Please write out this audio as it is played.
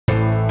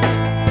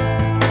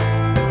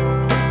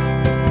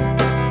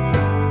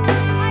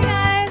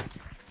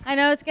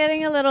know it's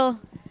getting a little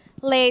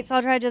late, so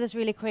I'll try to do this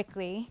really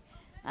quickly.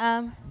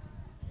 So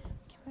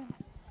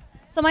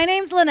my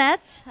name's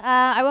Lynette.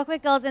 I work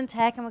with Girls in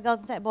Tech. I'm a Girls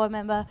in Tech board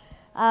member.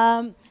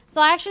 So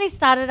I actually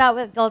started out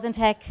with Girls in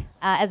Tech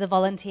as a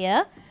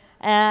volunteer.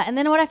 And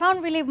then what I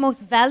found really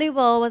most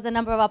valuable was the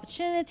number of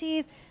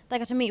opportunities that I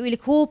got to meet really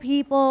cool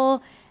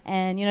people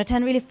and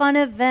attend really fun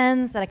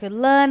events that I could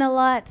learn a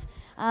lot.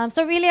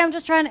 So really I'm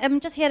just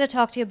here to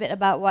talk to you a bit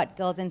about what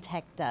Girls in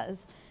Tech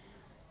does.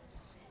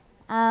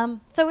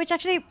 So which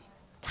actually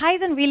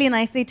ties in really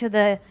nicely to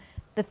the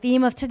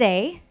theme of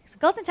today. So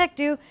Girls in Tech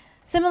do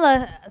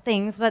similar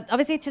things, but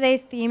obviously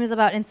today's theme is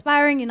about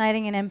inspiring,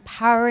 uniting, and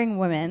empowering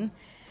women.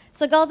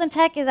 So Girls in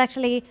Tech is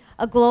actually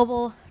a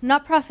global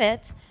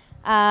not-profit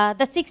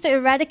that seeks to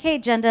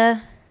eradicate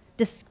gender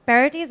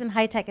disparities in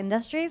high-tech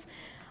industries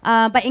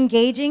by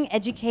engaging,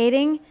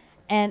 educating,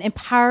 and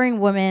empowering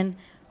women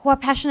who are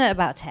passionate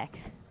about tech,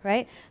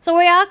 right? So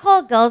we are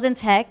called Girls in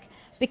Tech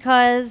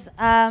because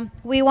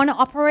we want to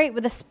operate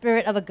with the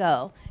spirit of a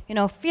girl,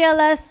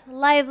 fearless,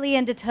 lively,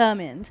 and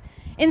determined.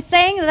 In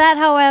saying that,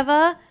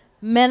 however,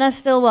 men are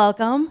still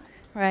welcome,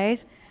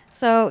 right?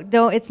 So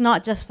it's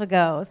not just for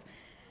girls.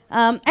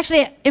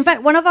 Actually, in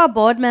fact, one of our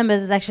board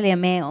members is actually a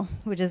male,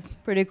 which is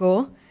pretty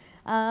cool.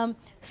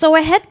 So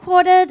we're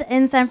headquartered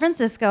in San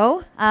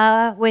Francisco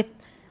with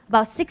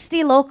about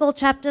 60 local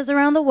chapters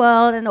around the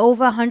world and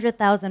over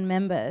 100,000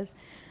 members.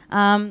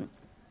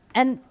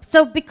 And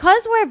so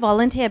because we're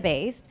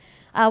volunteer-based,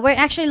 we're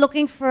actually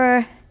looking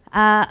for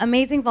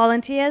amazing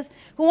volunteers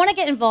who want to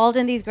get involved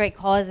in these great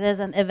causes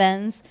and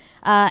events,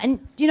 and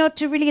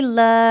to really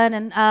learn.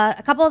 And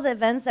a couple of the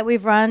events that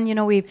we've run,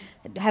 we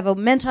have a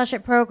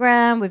mentorship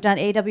program, we've done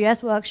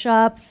AWS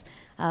workshops,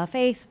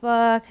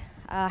 Facebook,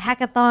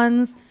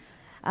 hackathons,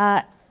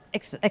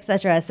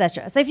 etc.,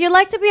 etc. So if you'd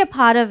like to be a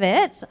part of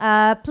it,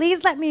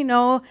 please let me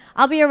know.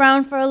 I'll be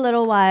around for a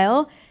little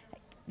while.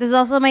 There's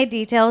also my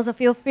details, so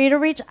feel free to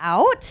reach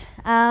out.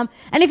 And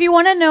if you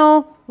want to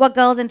know what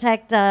Girls in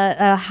Tech,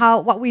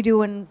 what we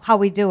do and how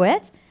we do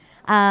it,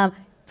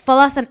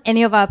 follow us on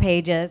any of our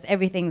pages.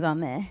 Everything's on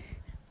there.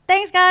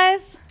 Thanks,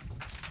 guys.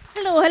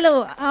 Hello,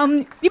 hello.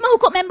 Women Who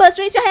Code members,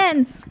 raise your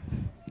hands.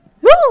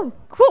 Woo,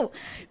 cool.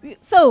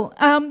 So,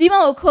 Women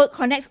Who Code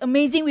connects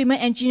amazing women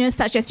engineers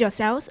such as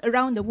yourselves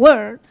around the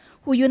world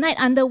who unite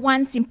under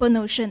one simple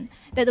notion,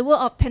 that the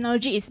world of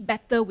technology is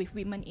better with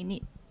women in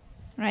it.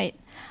 Right.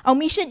 Our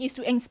mission is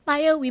to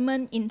inspire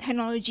women in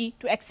technology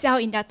to excel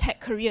in their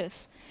tech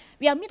careers.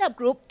 We are a meetup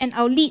group, and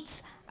our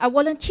leads are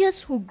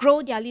volunteers who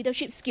grow their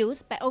leadership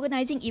skills by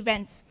organizing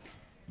events,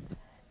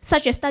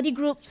 such as study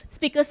groups,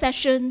 speaker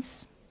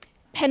sessions,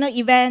 panel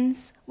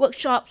events,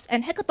 workshops,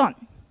 and hackathon.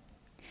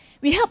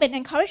 We help and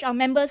encourage our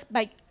members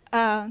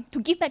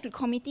to give back to the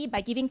community by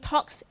giving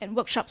talks and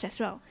workshops as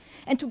well.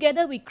 And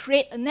together we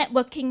create a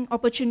networking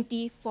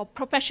opportunity for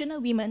professional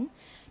women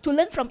to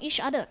learn from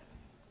each other.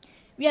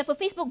 We have a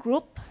Facebook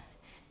group,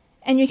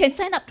 and you can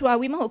sign up to our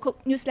Women Who Code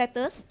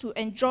newsletters to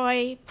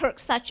enjoy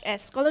perks such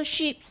as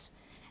scholarships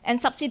and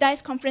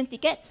subsidized conference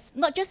tickets,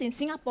 not just in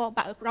Singapore,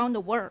 but around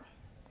the world.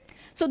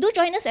 So do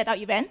join us at our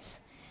events,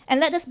 and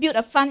let us build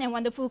a fun and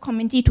wonderful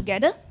community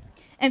together.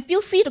 And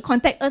feel free to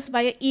contact us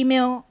via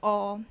email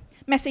or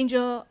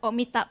messenger or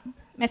meetup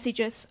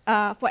messages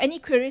for any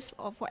queries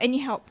or for any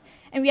help.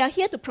 And we are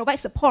here to provide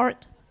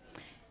support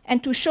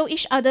and to show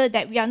each other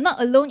that we are not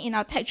alone in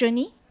our tech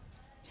journey.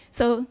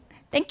 So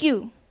thank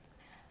you.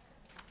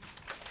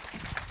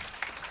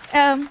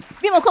 Women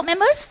Who Code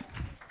members,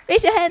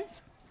 raise your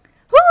hands.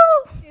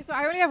 Woo! Okay, so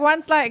I only have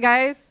one slide,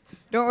 guys.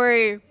 Don't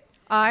worry.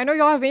 I know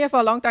you all have been here for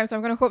a long time, so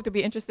I'm going to hope to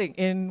be interesting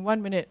in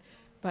 1 minute.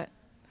 But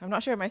I'm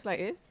not sure what my slide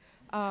is.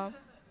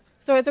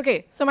 So it's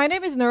okay. So my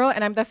name is Nurul,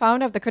 and I'm the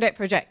founder of the Codec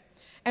Project.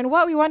 And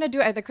what we want to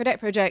do at the Codec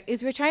Project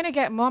is we're trying to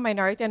get more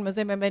minority and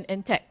Muslim women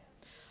in tech.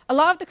 A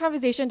lot of the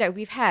conversation that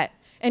we've had,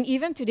 and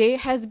even today,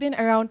 has been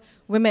around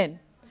women.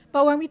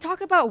 But when we talk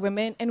about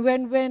women, and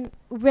when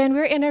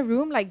we're in a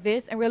room like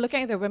this and we're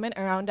looking at the women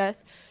around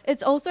us,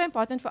 it's also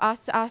important for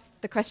us to ask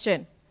the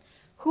question,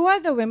 who are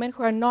the women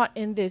who are not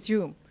in this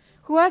room?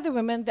 Who are the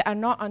women that are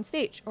not on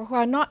stage or who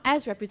are not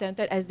as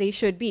represented as they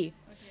should be?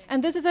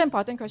 And this is an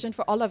important question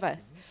for all of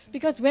us,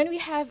 because when we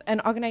have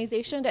an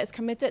organization that is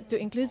committed to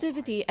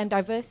inclusivity and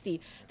diversity,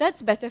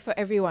 that's better for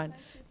everyone.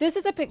 This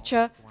is a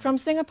picture from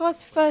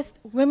Singapore's first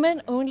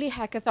women-only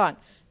hackathon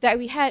that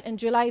we had in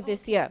July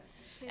this year.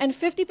 And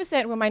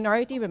 50% were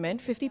minority women,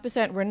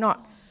 50% were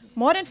not.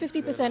 More than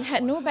 50%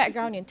 had no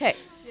background in tech,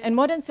 and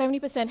more than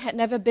 70% had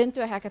never been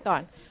to a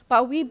hackathon.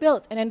 But we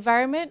built an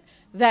environment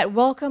that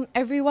welcomed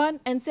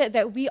everyone and said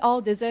that we all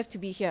deserve to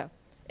be here.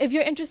 If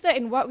you're interested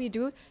in what we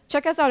do,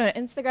 check us out on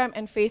Instagram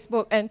and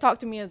Facebook, and talk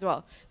to me as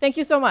well. Thank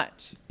you so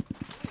much.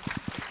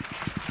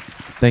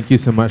 Thank you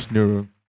so much, Nurul.